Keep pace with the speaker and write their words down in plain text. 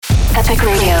Epic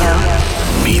Radio.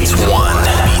 Beats One.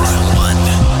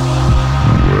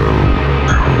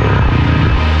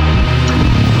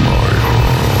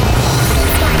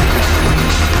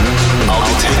 I'll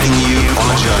be taking you on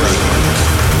a journey.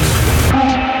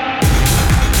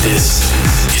 This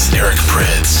is Eric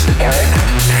Prydz.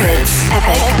 Prydz.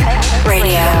 Epic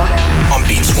Radio. On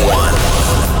Beats One.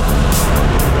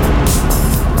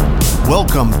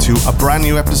 Welcome to a brand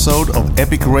new episode of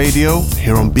Epic Radio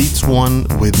here on Beats One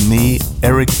with me,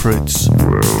 Eric Prydz.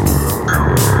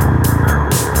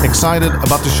 Excited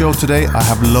about the show today. I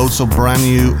have loads of brand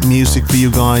new music for you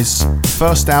guys.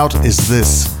 First out is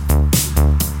this.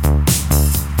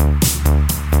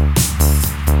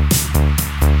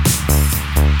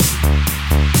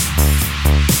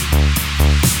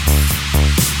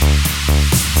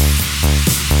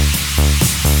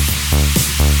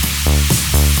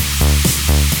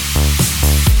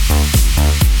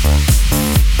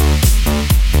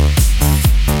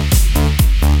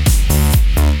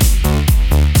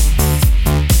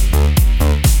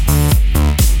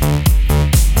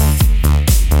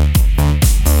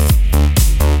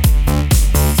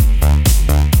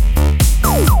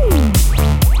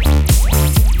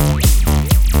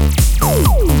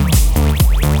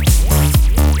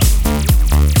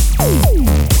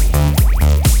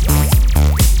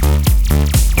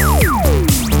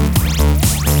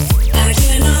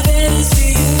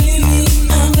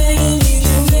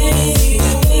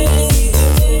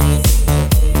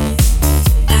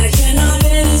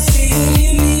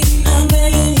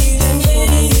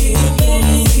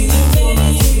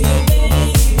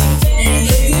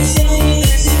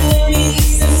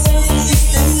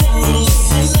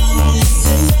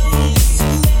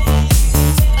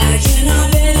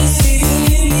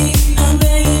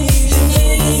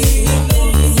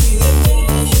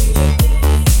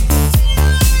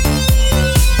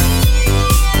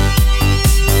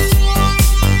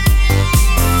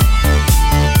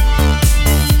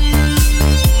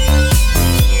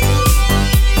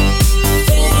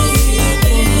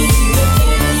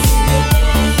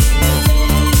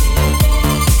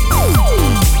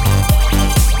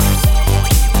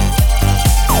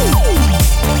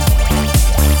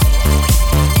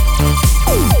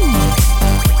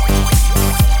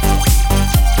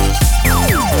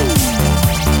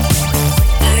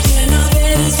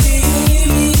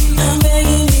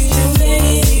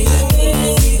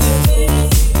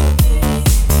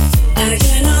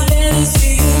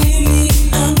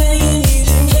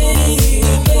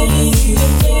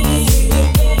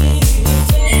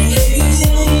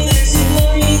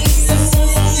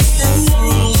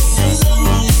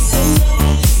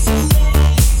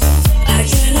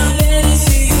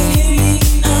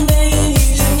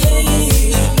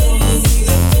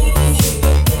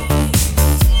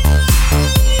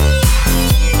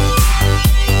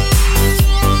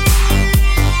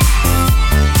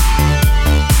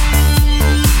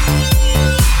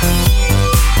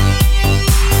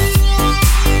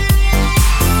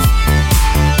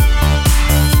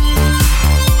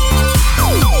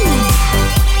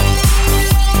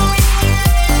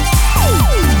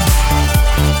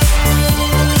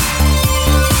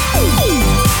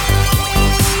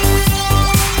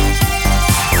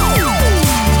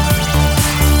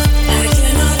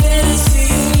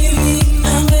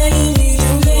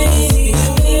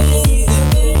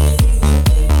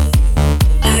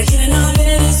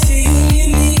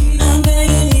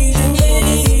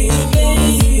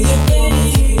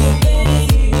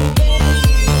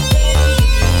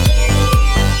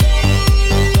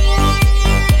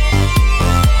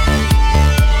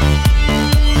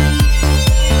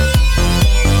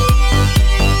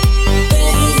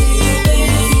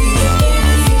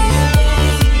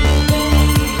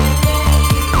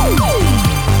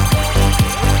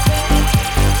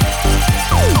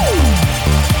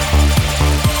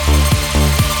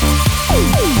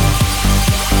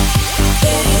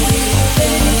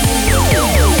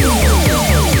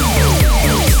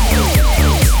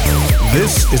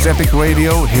 This is Epic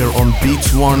Radio here on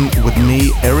Beats One with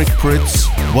me, Eric Prydz.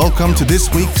 Welcome to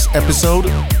this week's episode,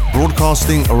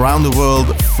 broadcasting around the world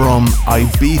from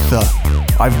Ibiza.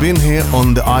 I've been here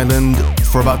on the island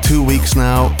for about 2 weeks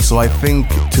now, so I think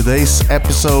today's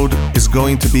episode is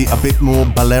going to be a bit more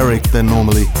Balearic than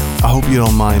normally. I hope you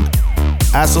don't mind.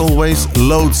 As always,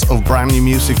 loads of brand new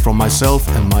music from myself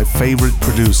and my favorite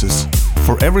producers.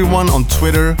 For everyone on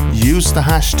Twitter, use the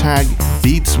hashtag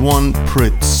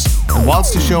BeatsOnePrydz. And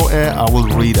whilst the show air, I will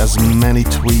read as many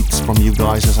tweets from you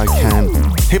guys as I can.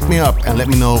 Hit me up and let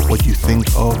me know what you think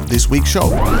of this week's show.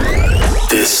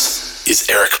 This is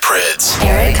Eric Prydz.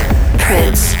 Eric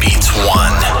Prydz. Beats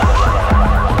One.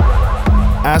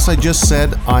 As I just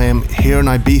said, I am here in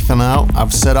Ibiza now.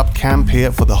 I've set up camp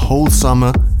here for the whole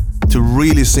summer to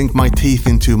really sink my teeth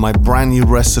into my brand new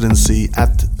residency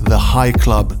at the High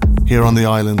Club here on the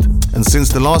island. And since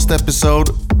the last episode,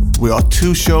 we are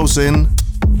 2 shows in,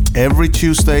 every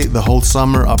Tuesday the whole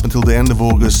summer up until the end of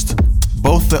August.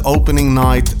 Both the opening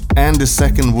night and the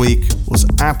second week was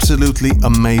absolutely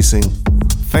amazing.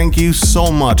 Thank you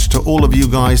so much to all of you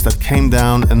guys that came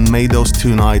down and made those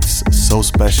 2 nights so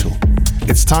special.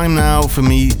 It's time now for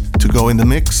me to go in the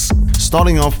mix,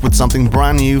 starting off with something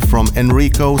brand new from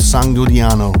Enrico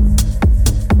Sangudiano.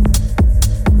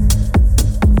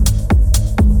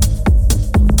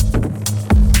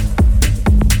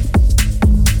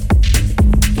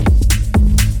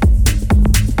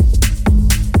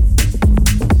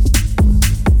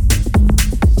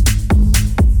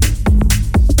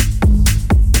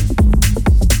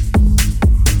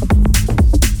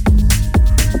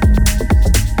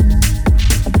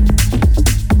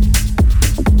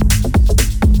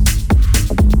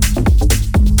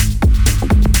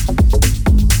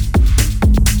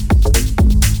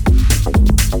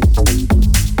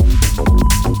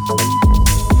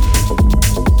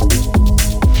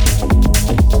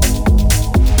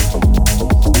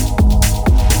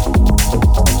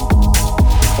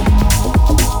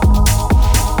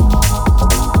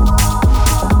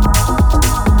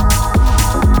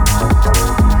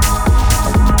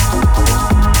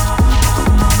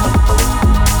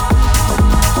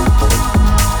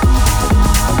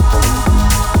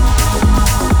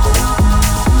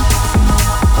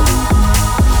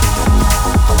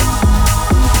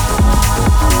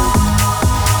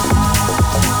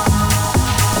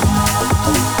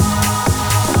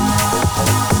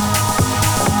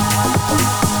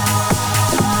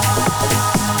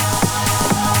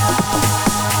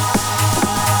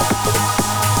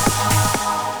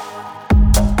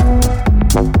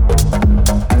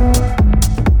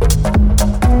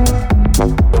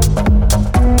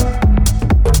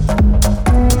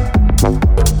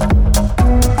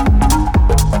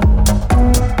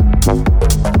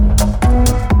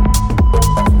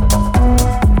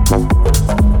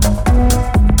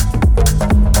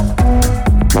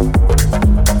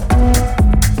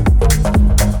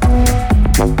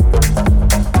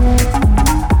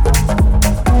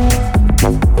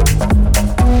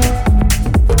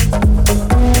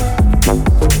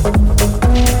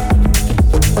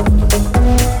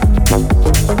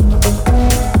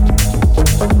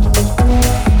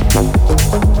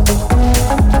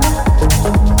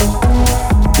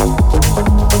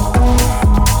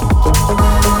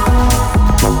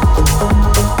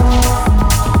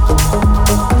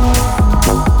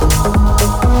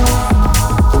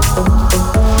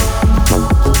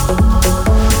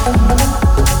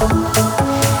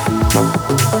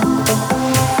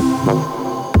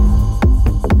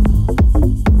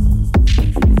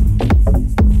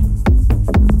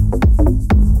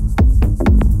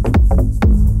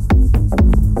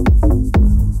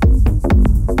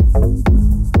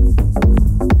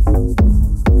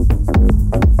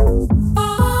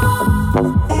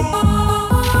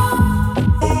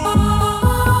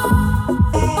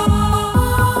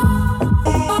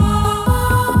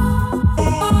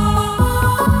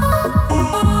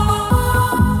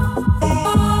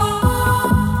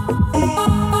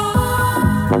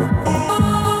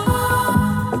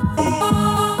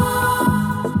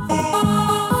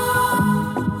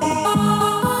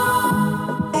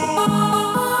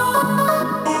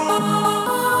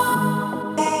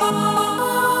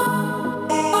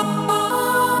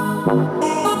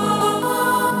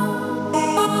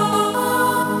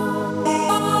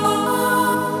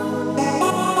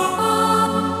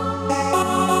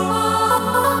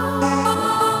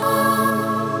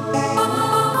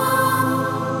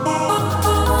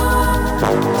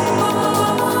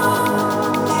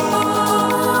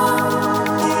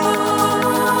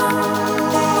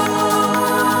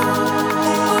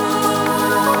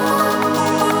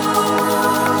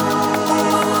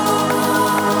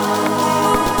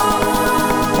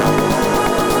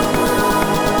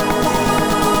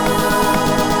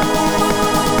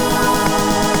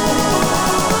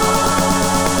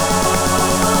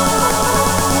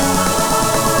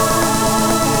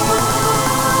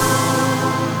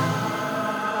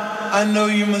 I know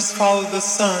you must follow the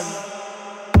sun.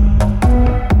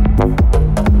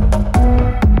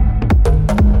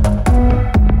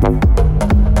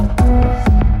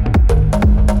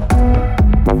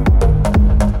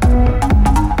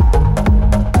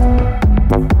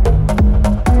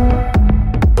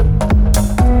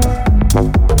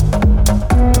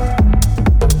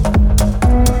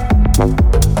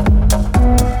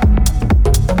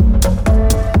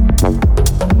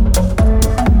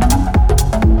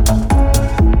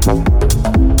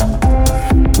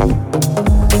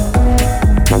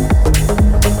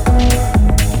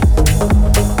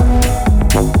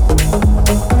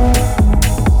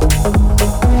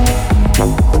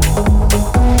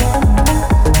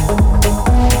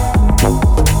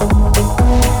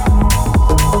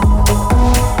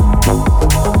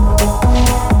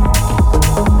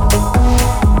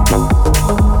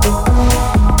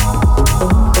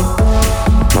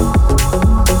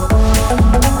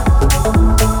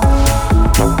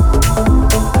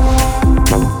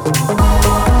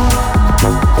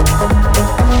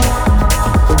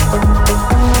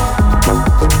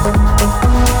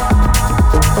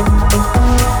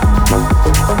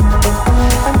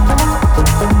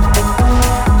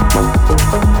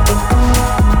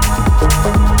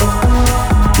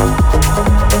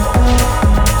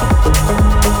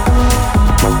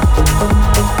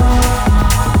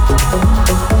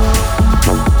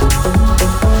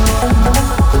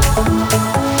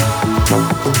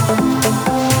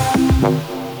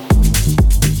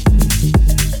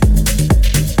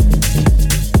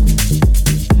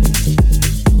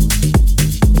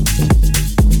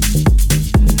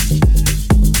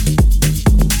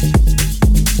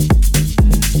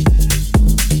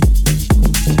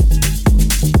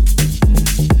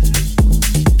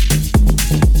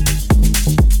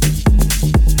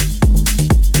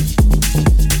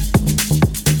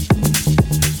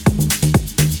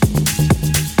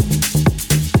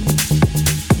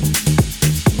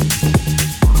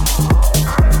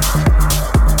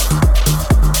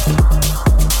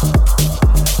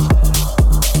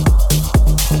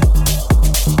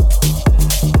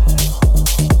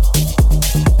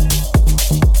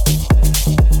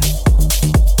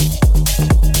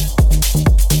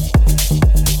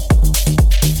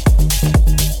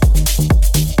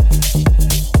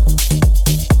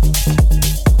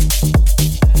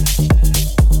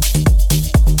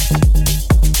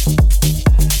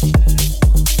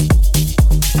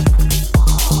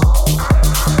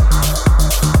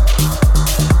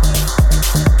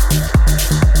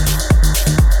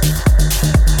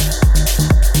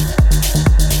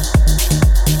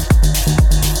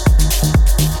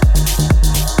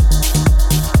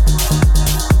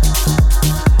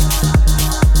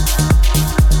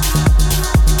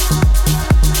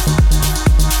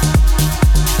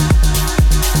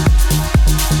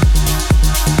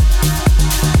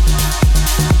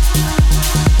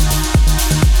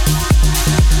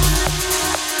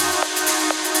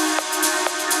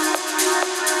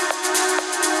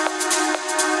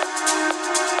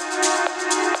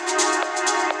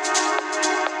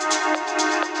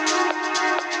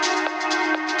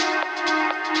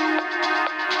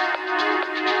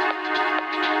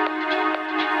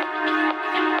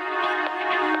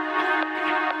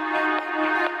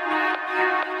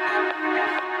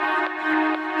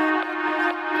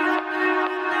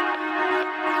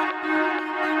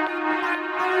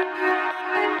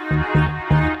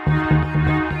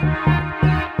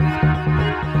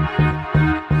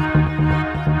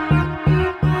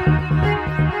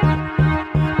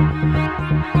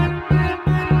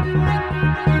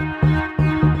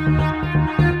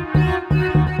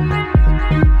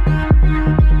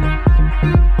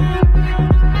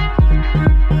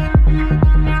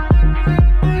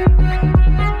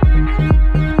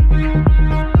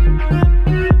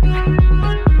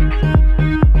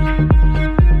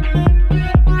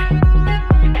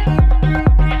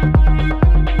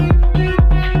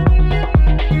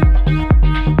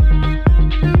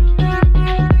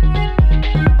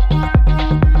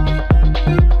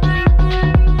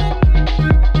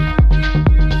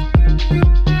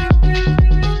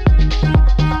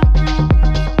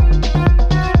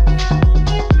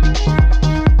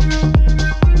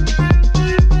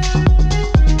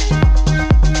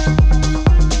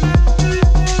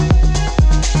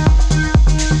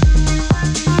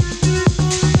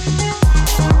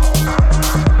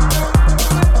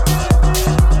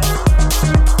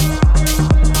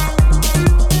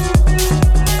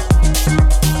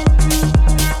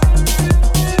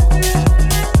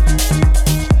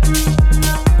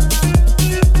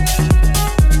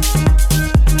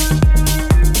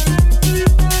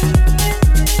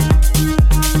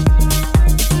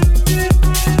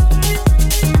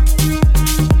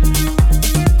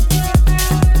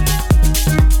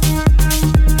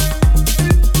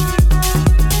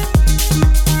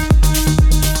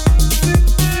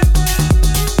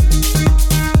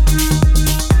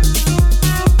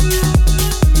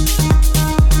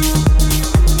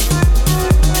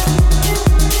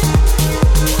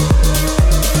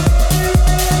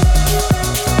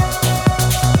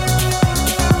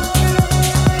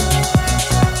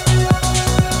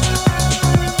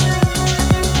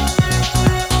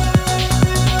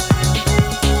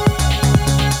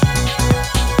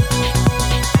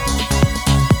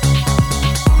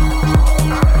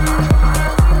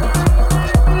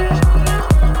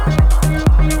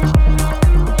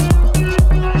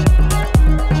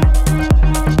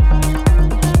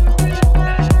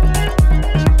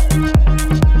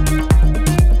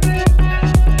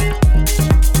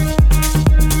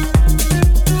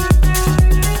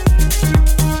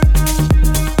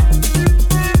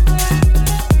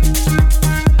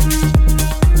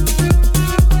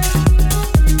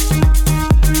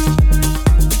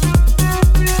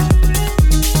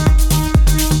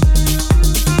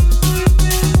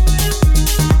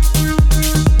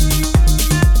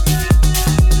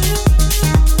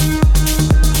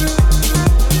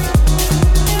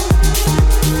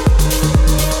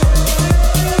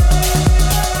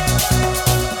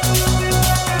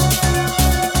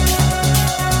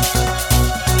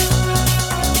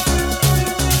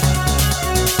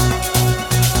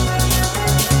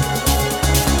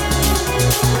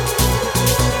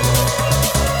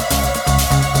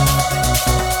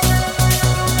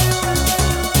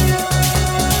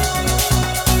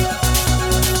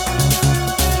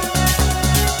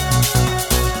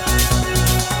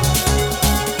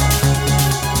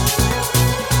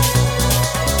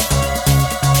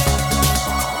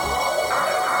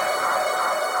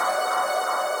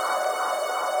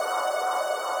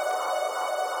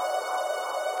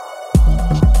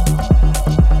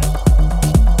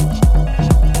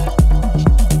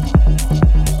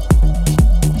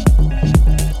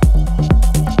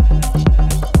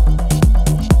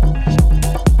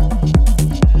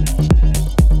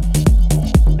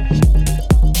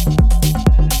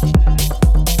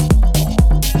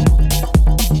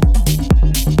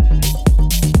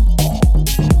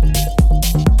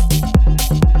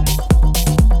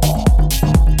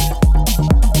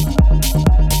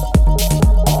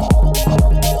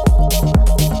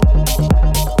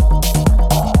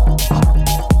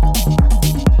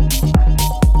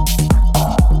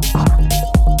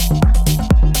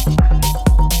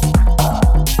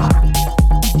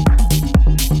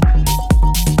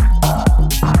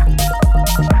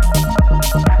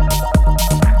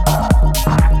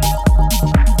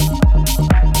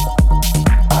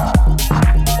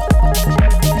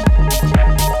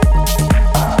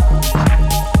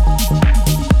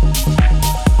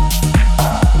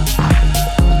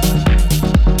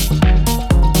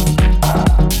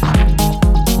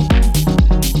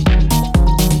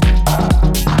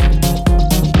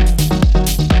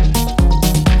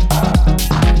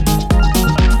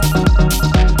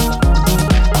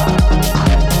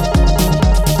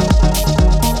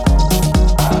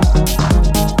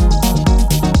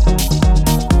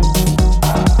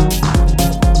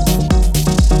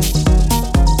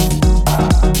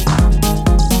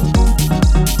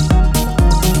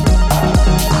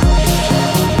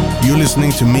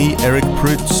 Eric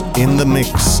Prydz in the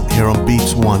mix here on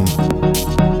Beats One.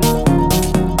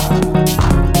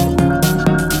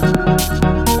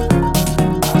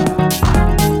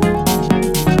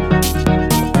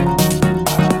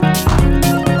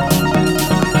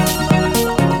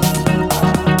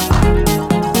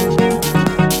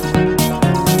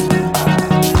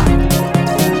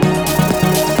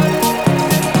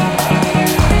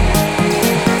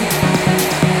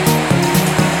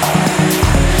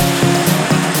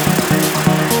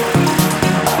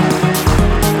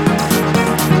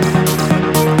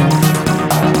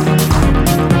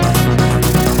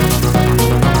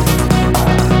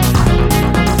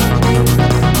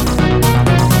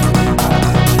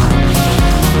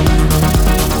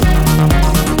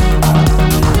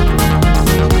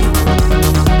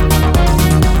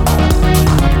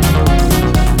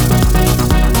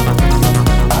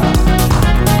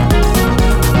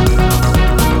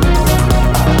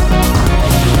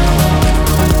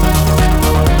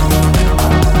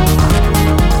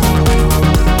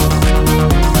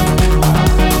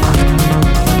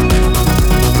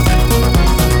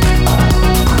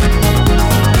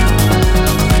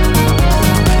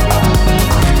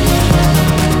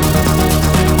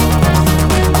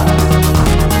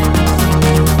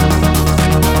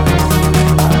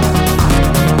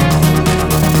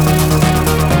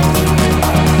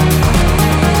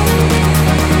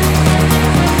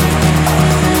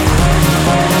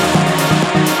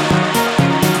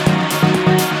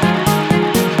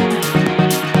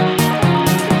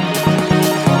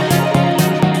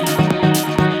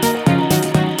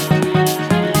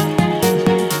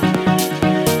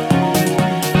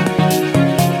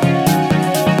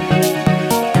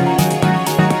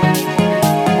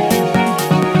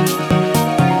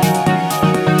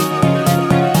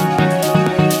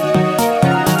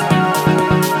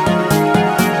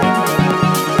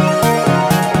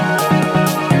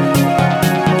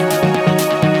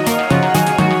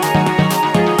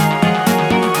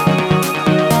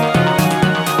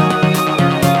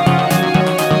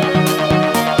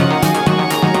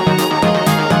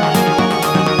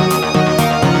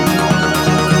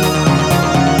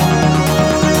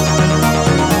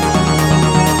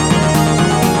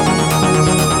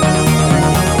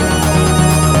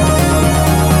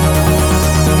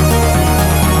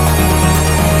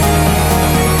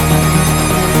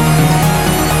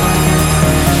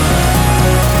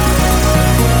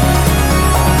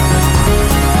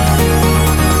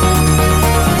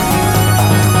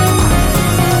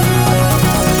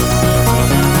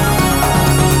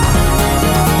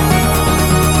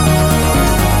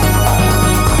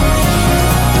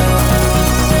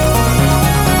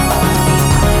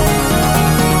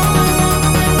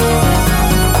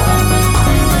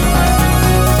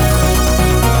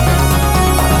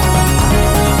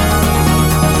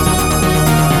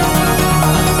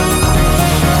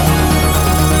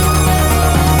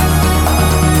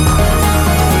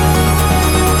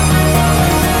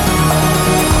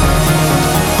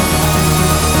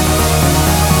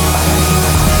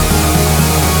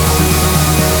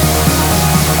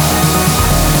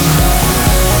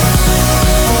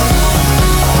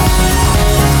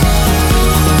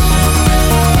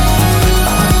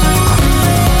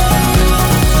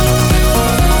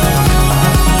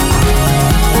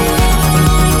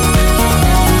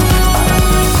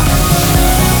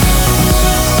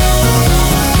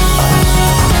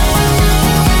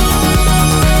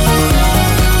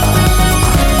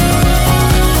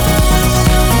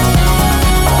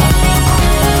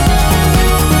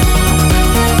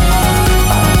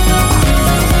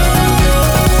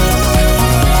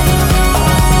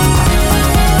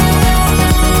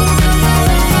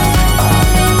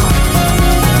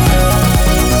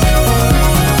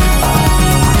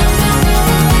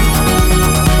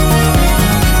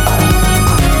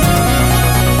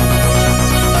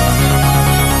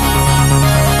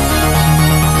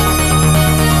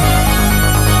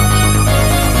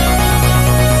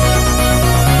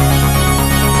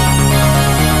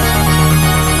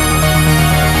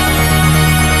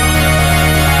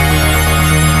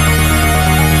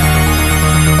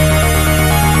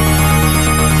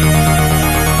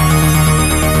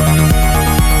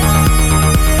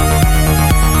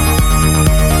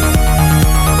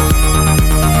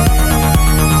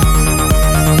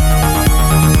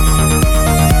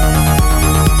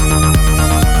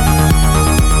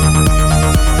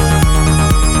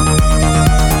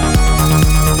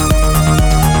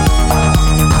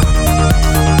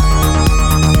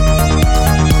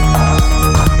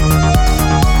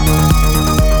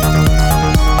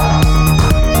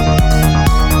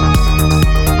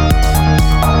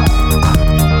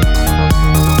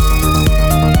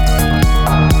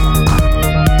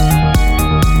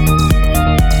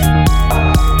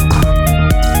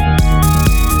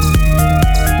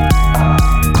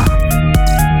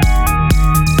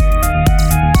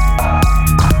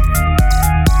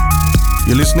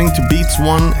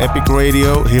 1, Epic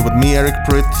Radio, here with me, Eric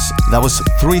Prydz. That was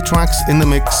 3 tracks in the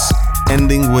mix,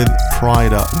 ending with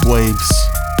Prydz, Waves.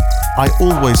 I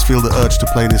always feel the urge to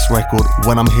play this record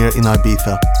when I'm here in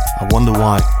Ibiza. I wonder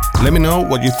why. Let me know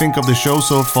what you think of the show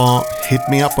so far. Hit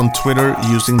me up on Twitter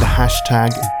using the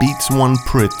hashtag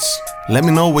Beats1Prydz. Let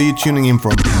me know where you're tuning in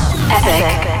from.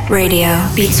 Epic Radio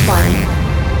Beats 1.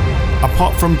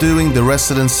 Apart from doing the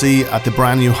residency at the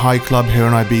brand new High Club here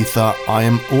in Ibiza, I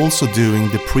am also doing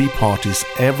the pre-parties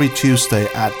every Tuesday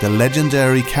at the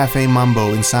legendary Cafe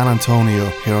Mambo in San Antonio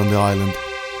here on the island.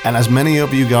 And as many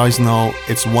of you guys know,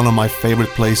 it's one of my favorite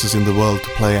places in the world to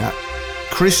play at.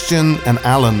 Christian and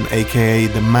Alan, aka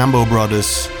the Mambo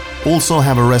Brothers, also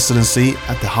have a residency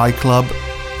at the High Club,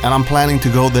 and I'm planning to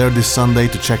go there this Sunday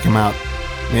to check him out.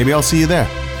 Maybe I'll see you there.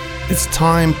 It's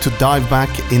time to dive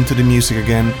back into the music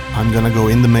again. I'm gonna go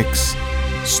in the mix,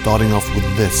 starting off with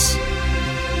this.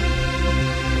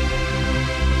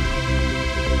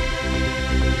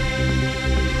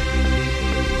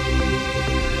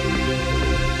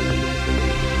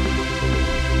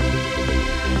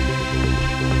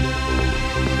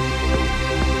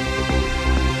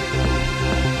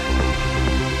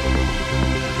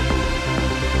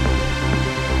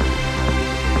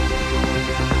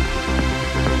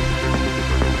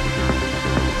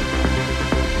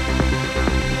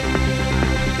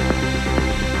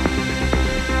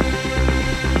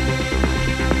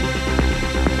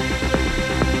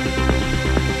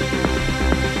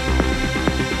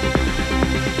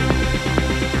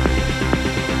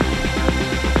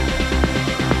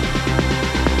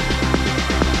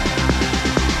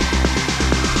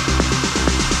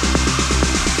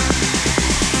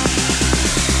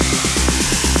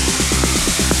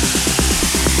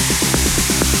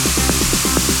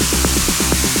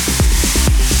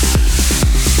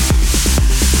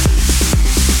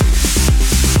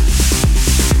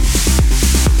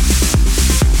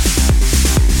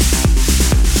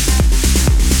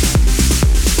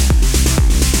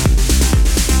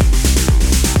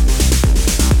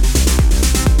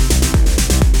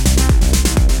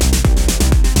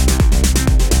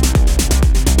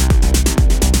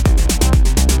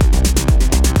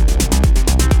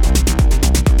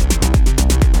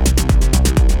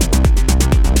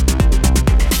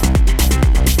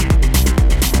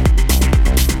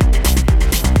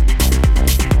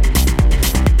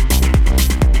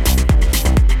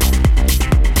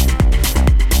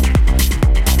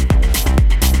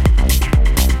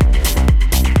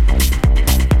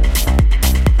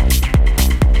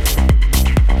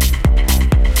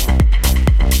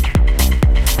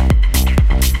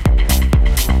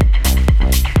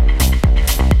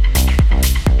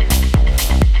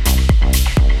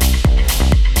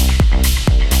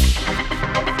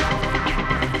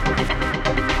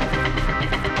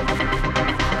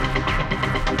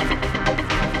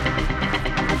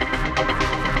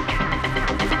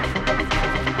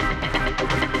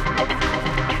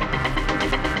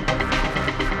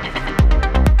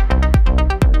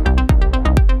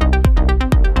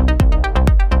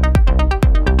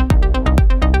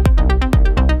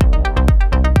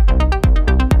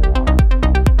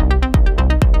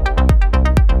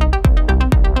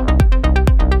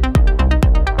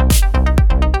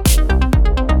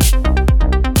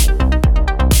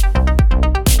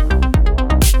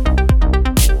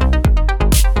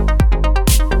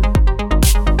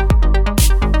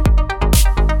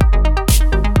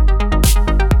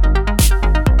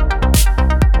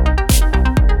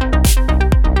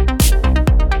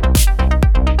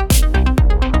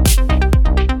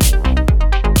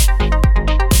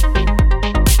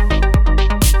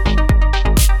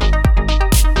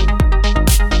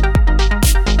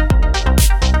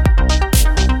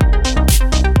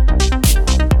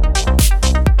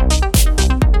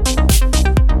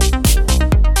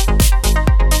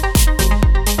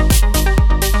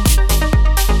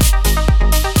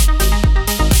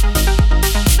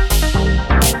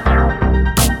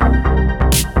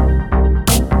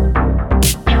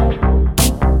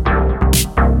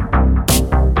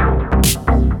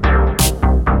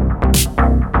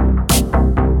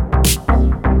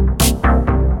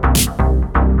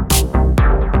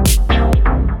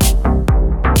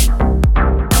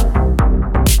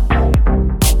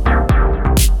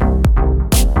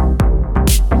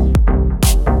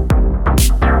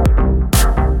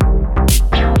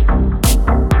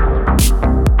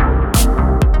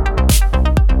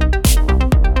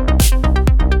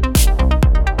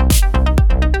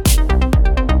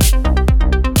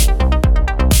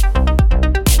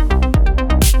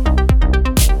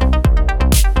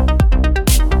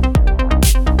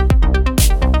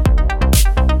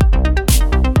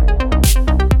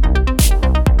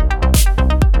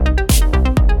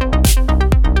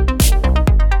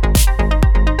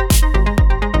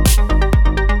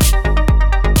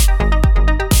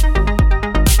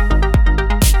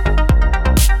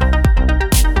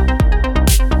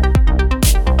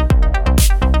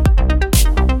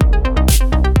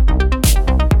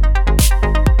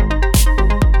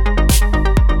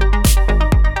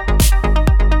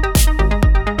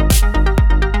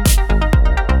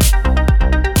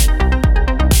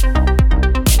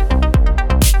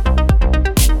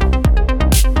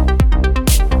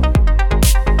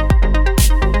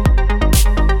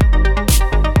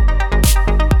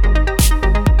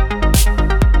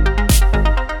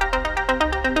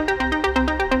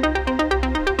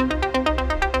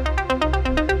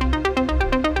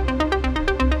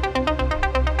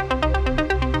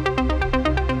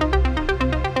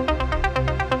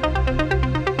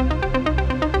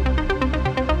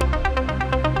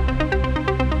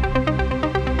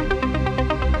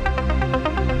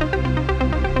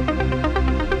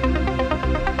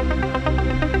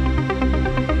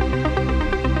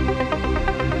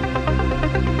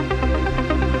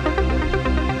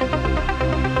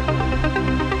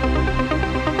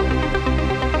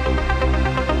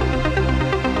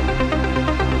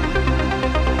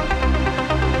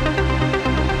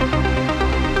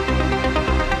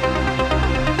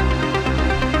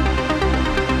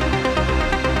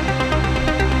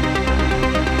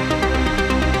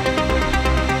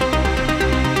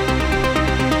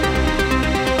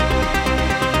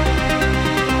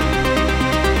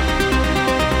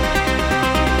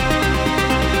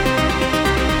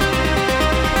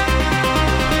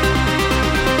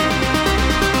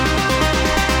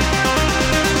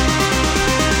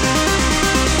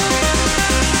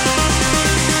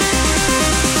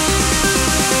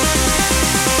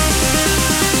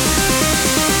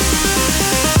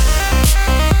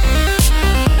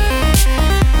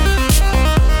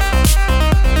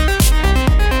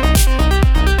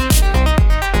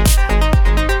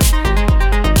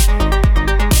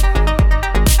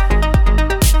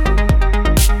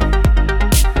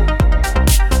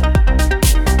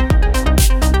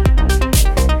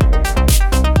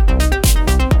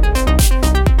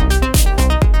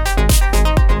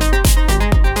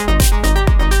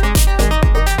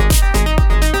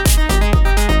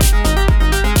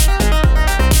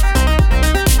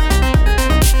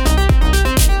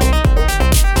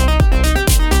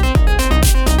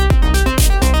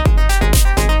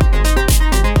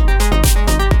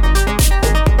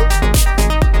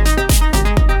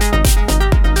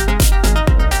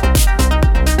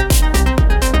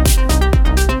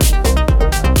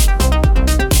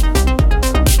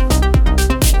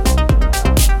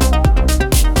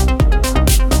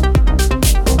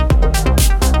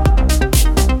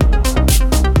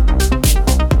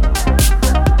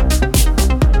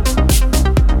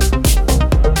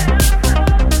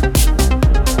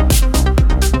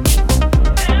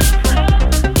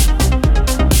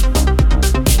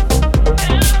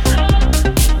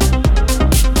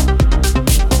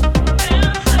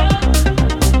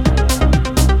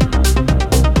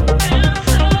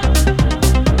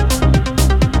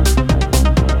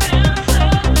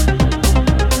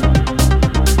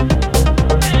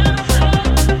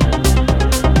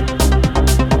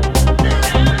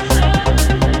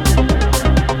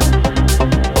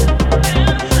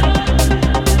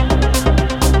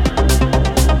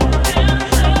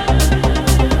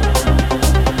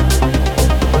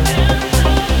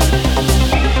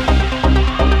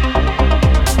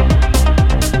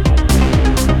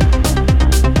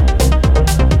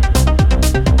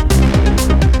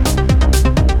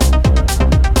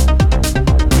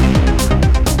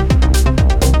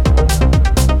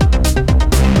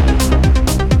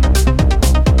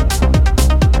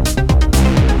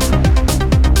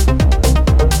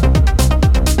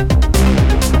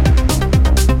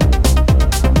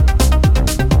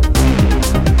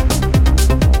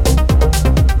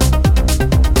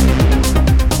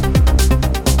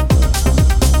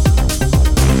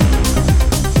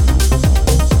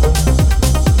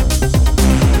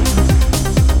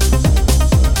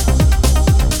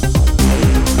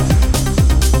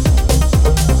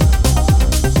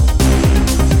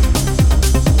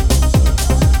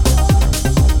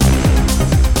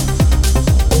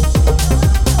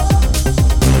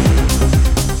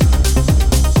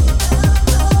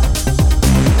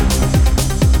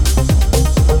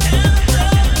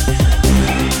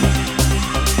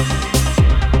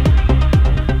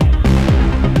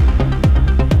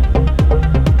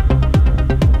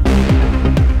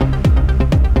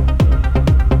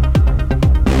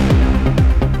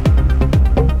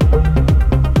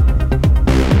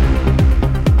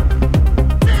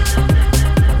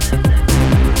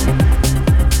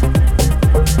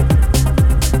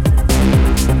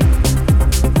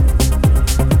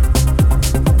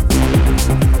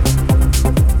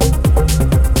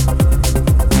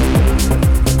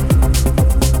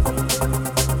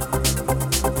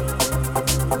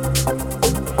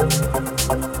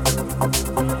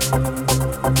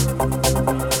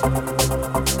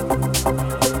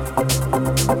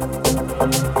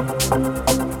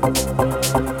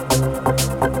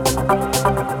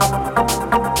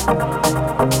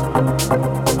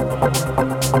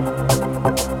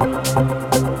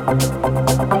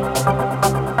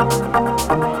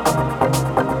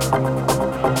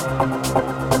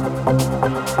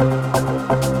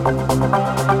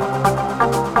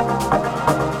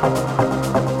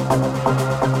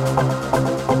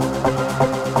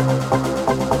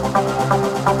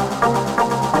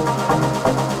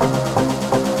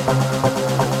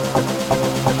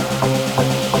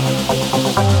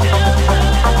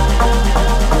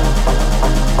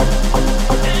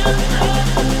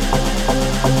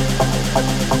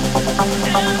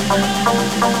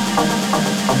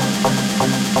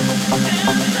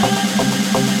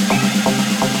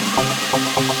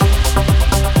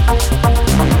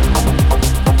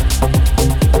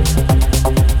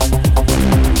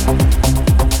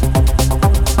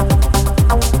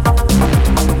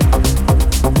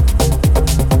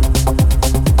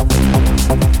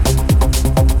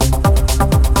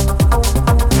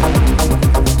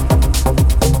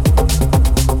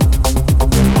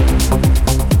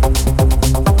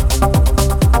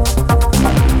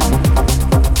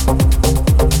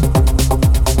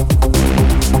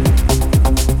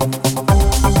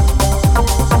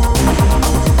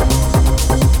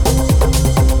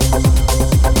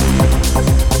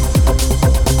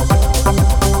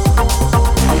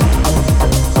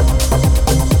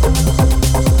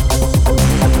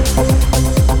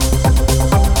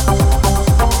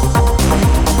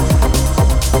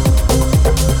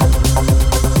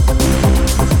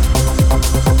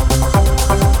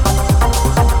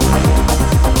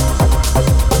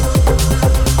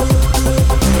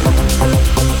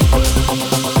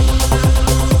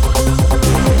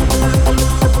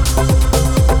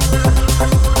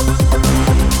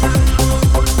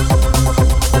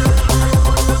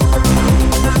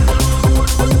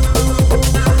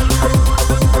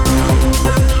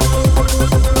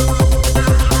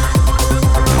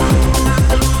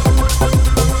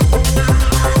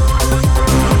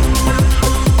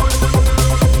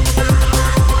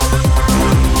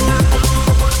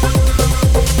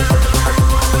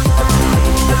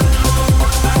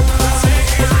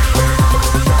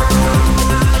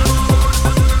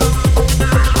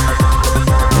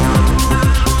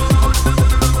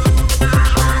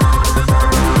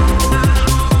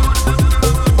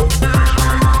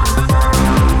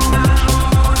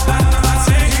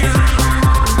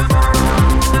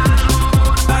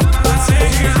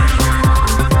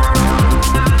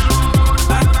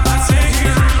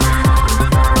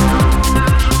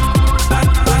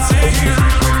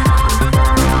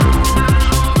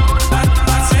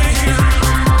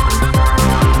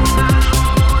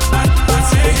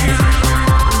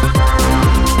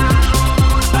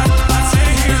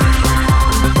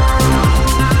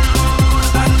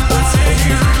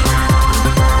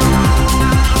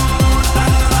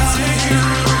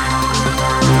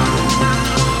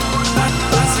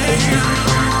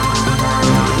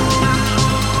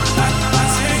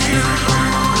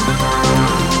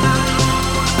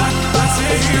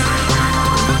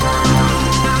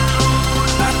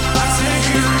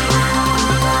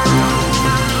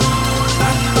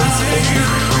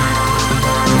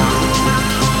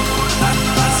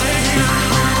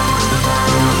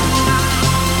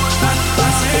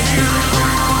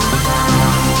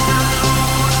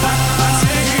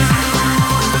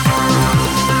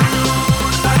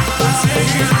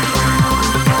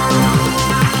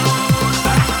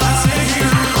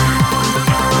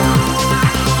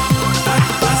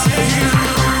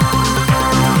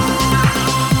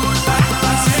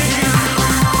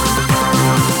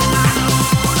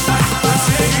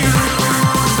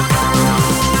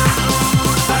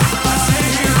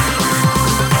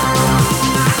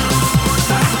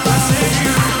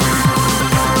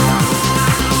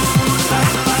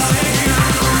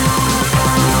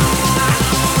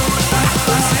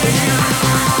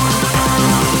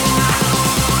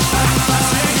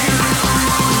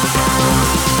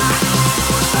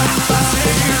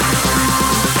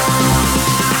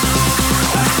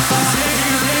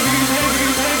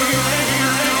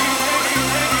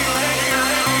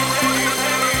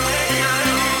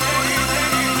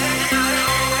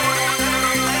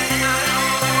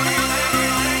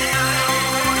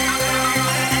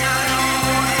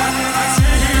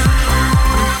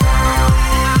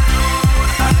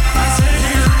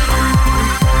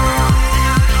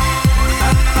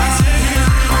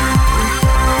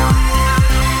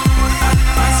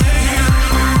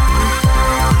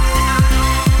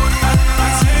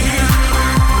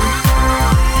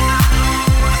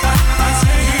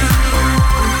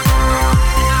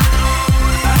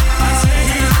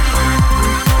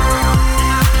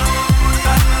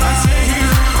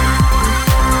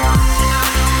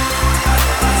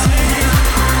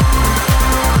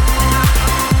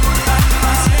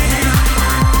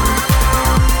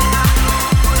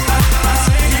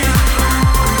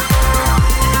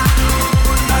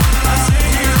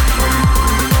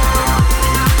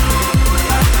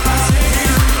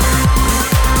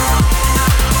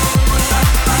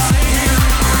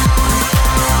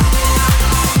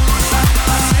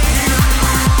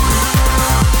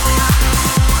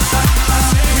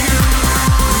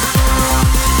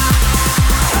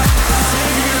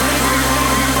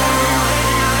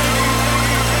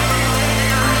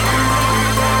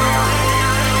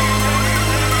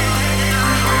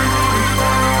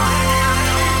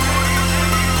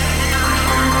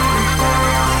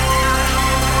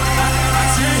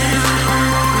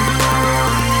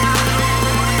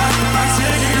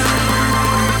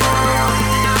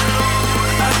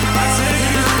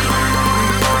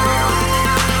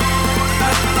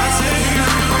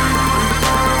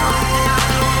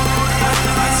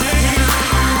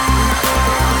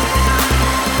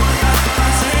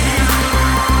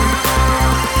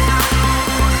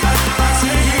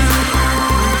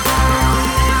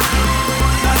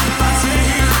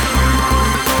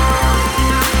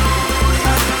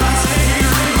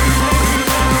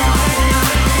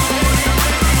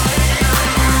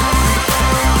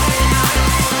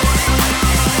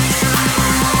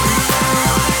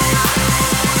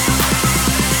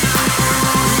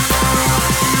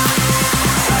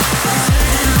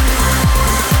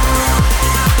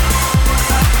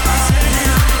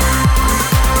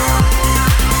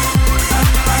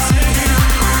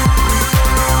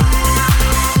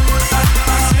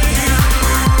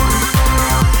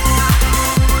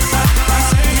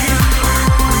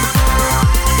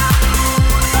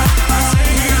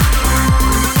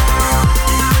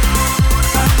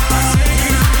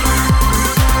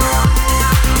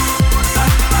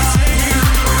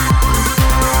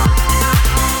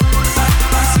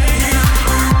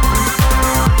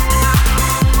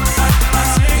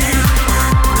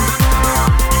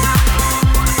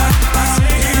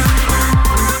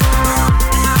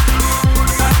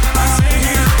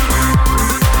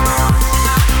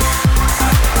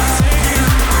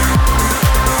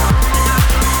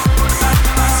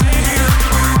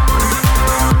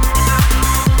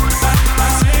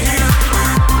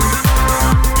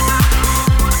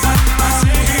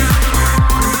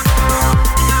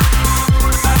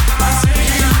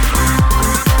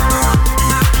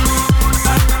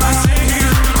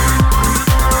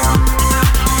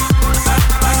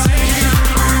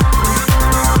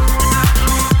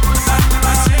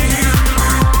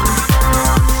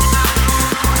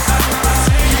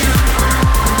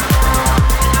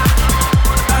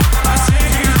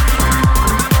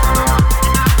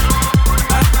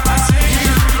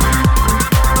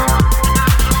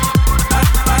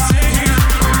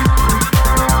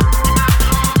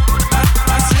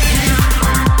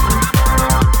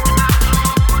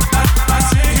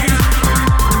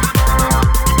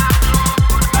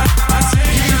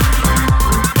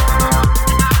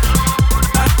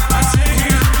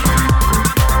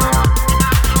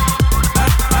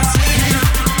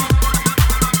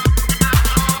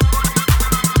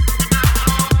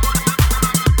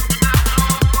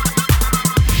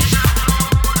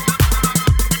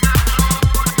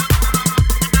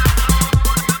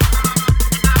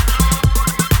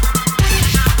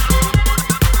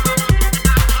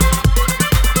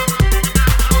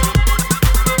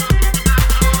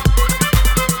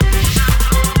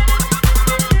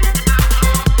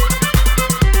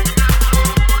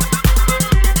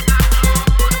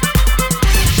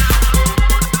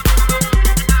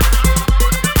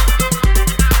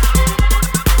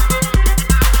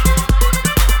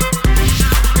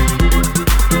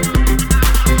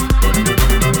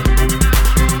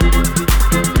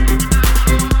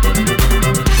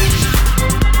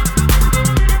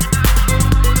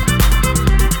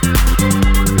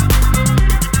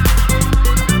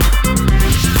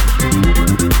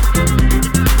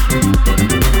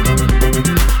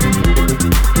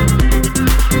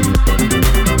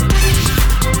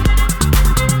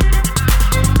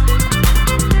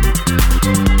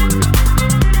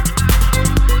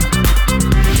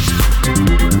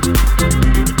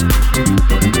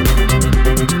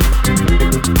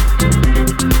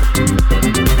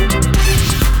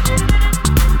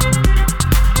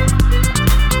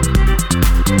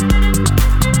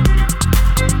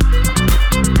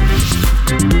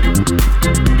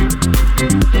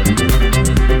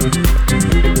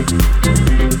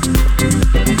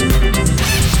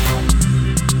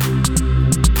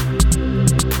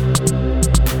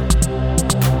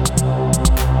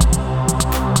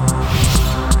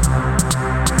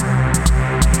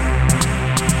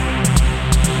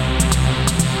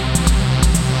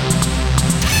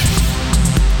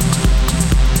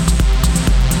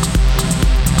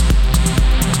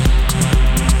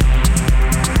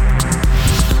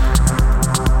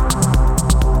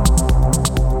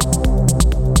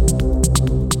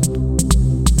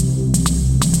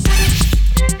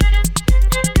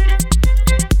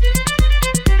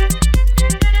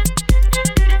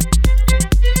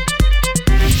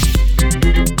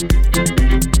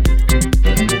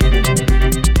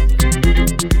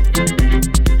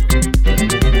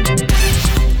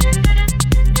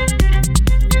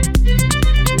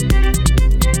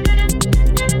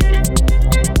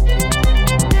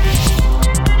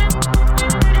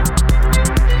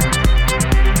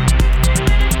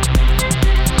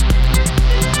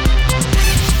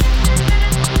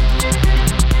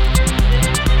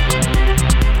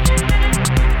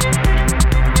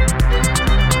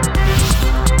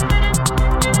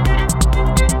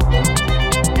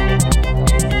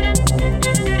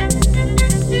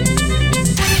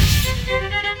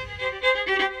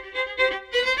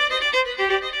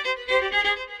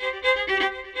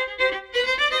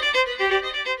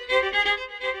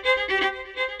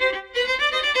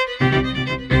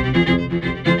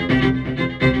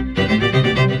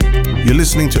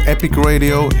 listening to Epic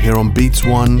Radio here on Beats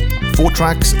One. 4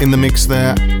 tracks in the mix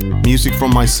there. Music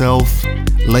from myself,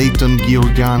 Leighton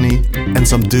Giorgiani, and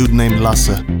some dude named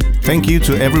Lasse. Thank you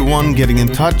to everyone getting in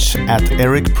touch at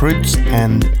Eric Prydz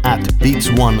and at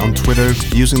Beats1 on Twitter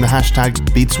using the hashtag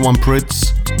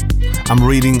Beats1Prydz. I'm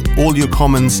reading all your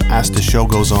comments as the show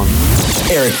goes on.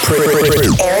 Eric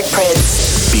Prydz.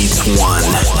 Beats One.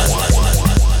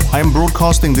 I am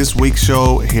broadcasting this week's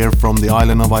show here from the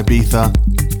island of Ibiza.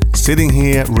 Sitting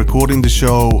here recording the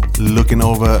show, looking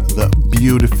over the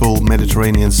beautiful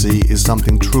Mediterranean Sea is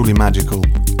something truly magical.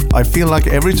 I feel like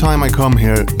every time I come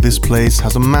here, this place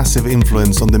has a massive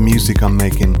influence on the music I'm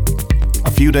making.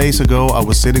 A few days ago, I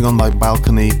was sitting on my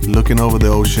balcony looking over the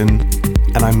ocean,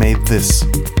 and I made this.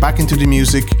 Back into the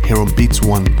music here on Beats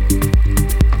One.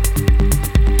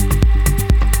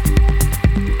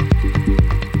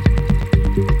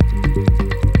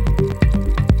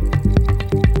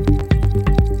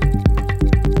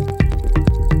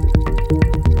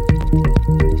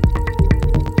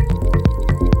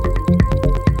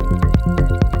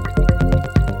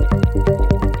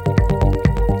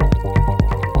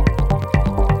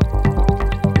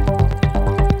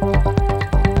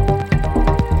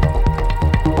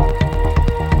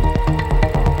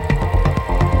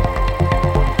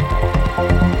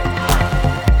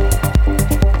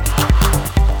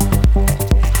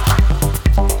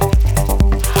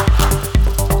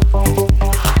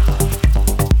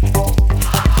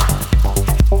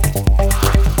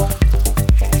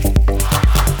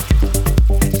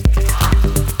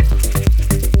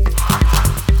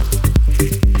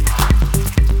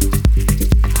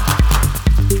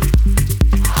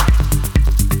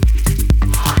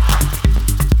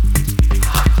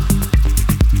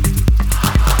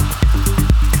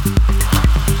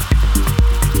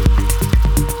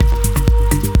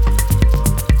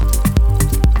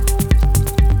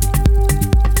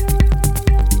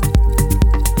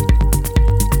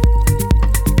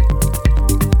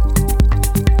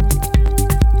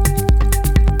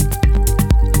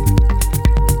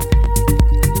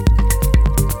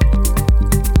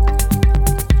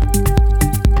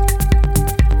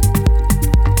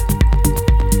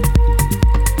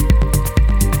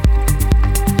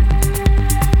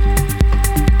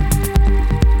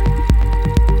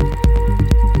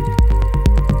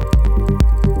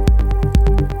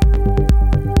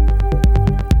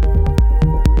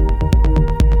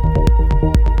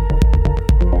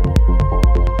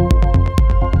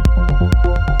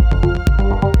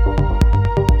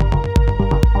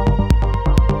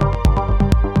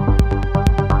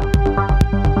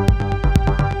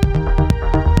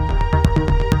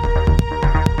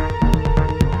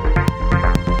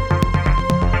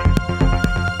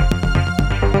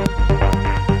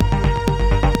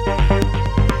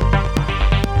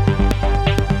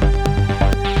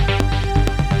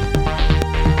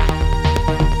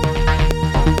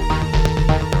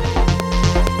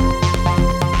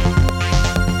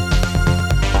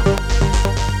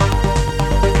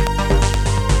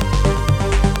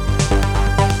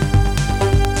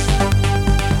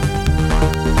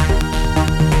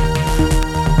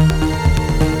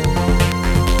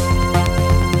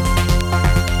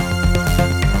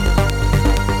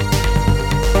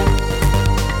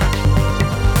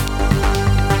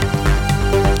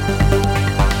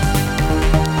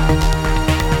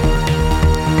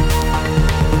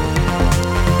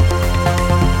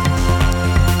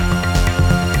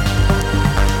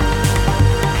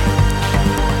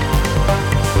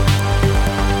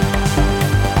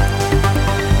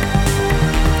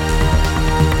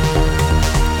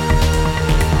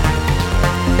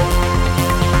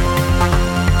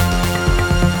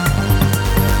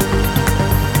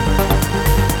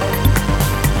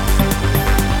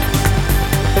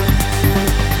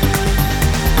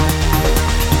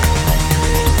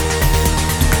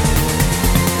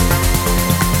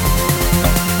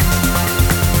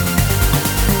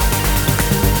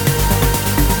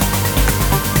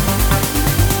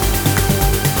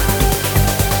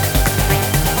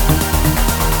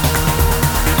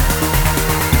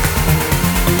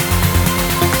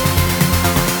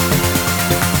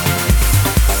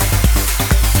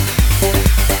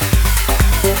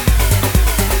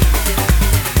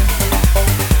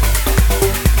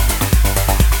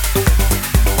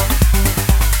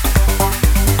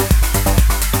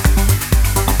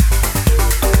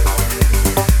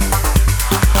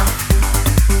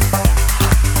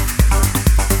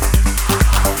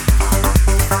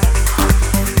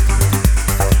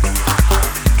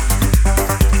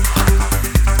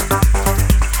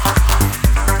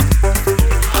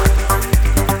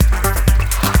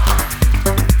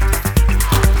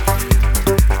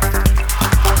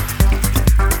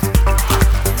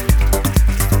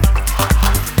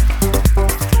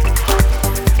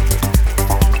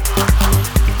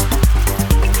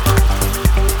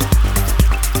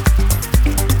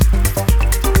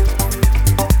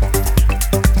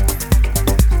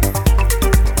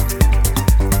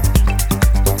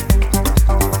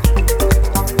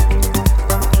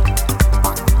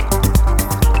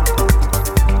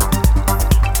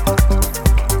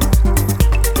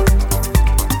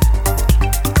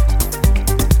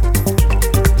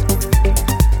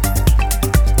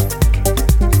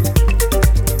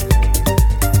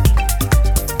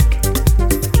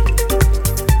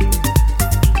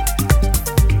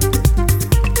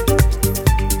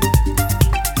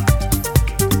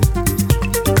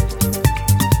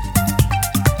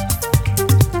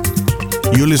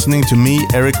 You're listening to me,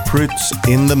 Eric Prydz,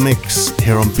 in the mix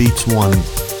here on Beats One.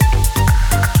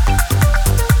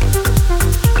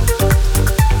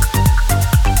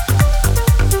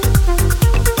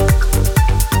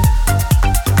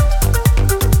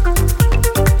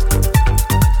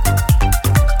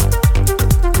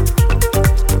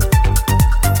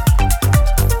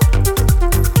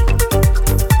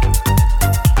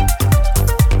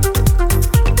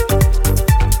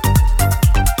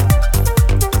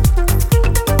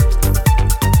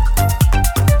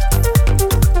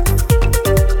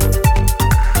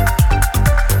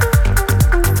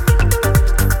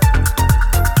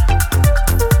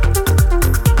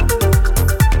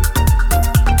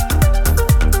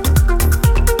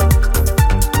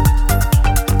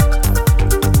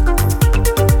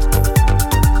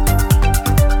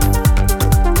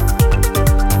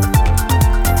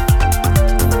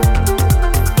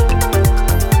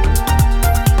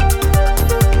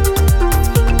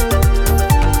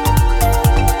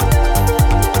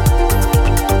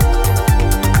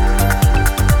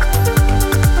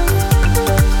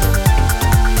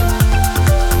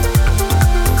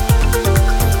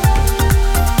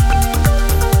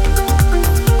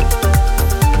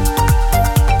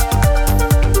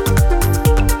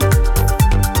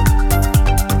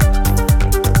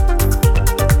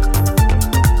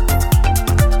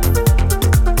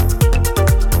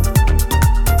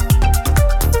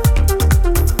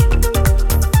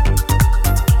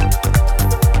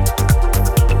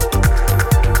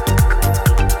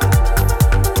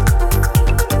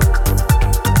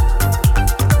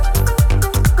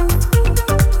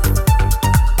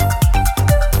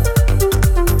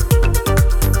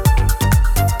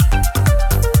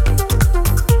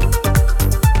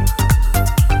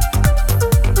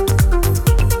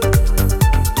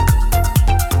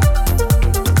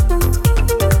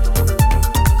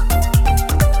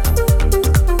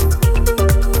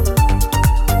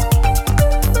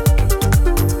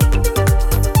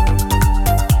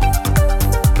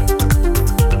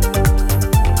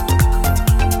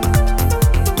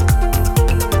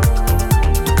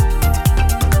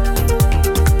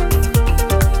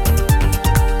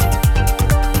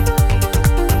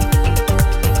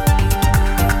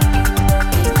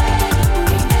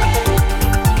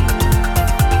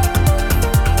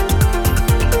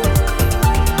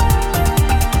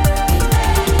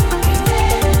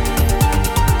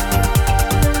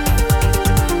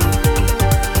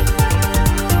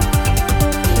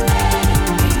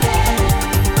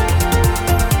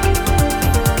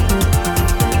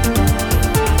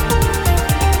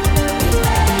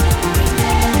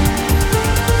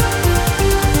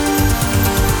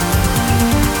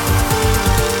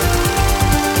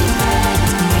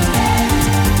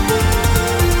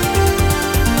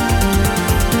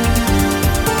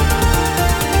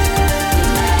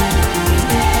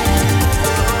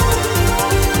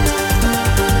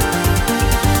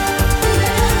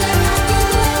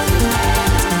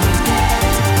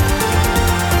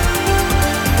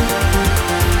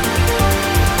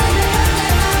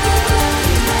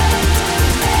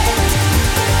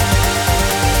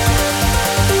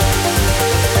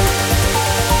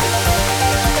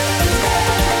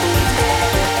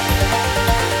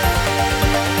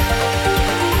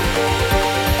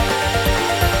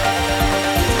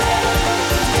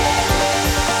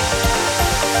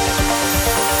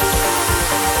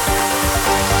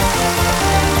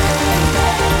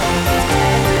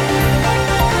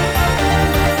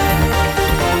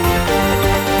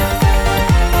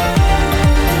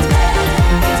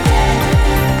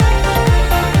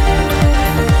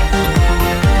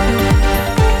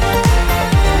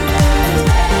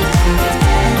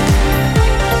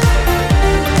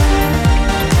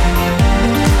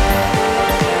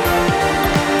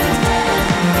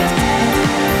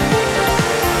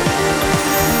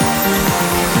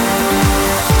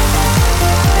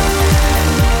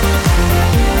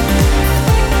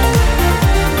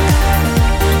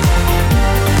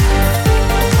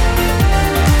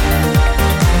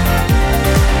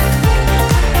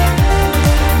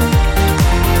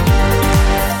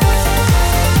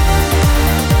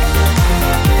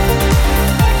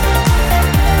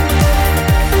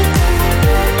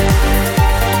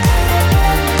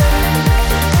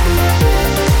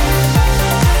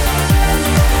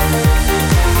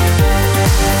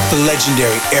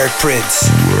 legendary Eric Prydz.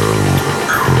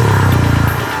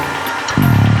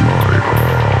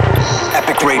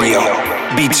 Epic Radio,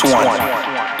 Beats One.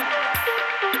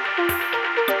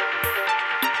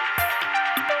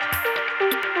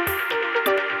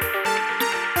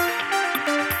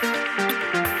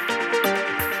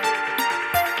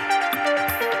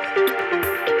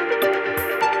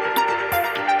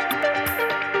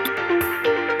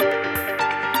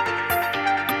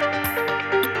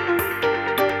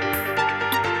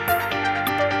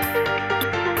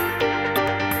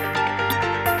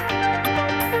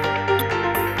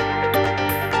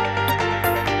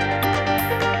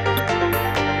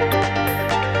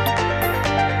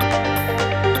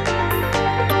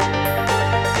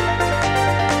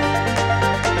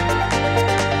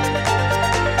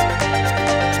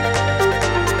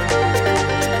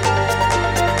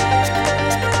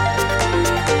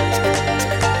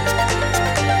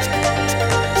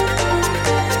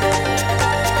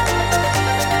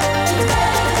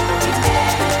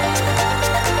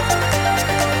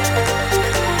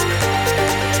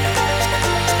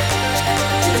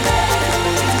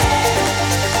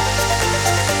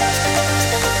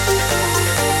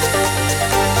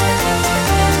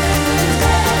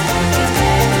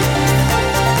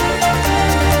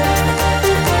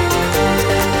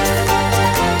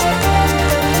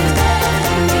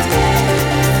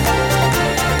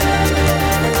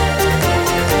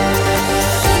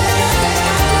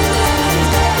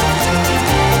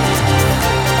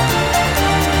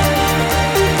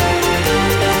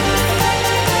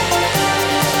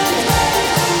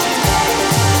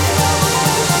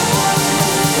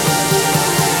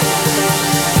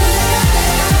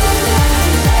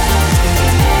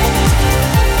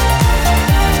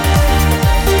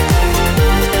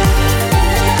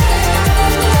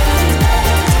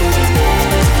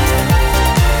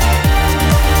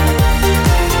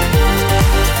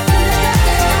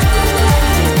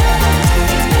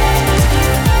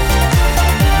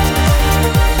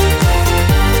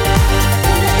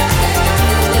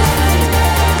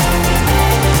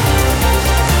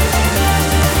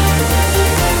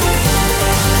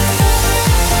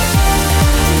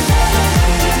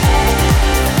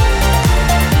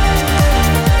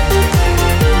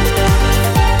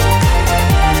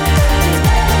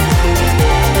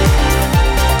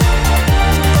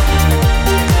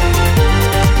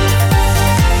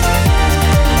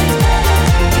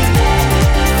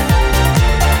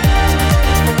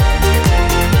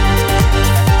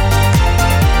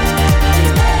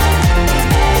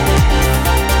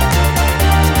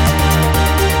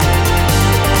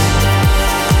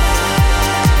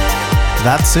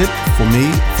 that's it for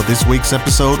me for this week's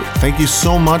episode. Thank you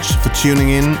so much for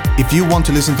tuning in. If you want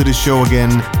to listen to this show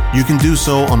again, you can do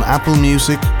so on Apple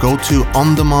Music. Go to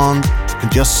On Demand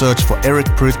and just search for Eric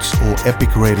Prydz or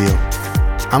Epic Radio.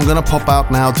 I'm gonna pop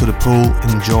out now to the pool,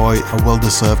 enjoy a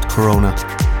well-deserved Corona.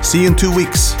 See you in 2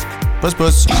 weeks. Buzz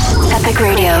buzz. Epic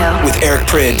Radio with Eric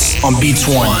Prydz on Beats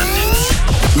One.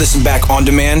 Listen back on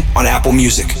demand on Apple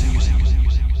Music.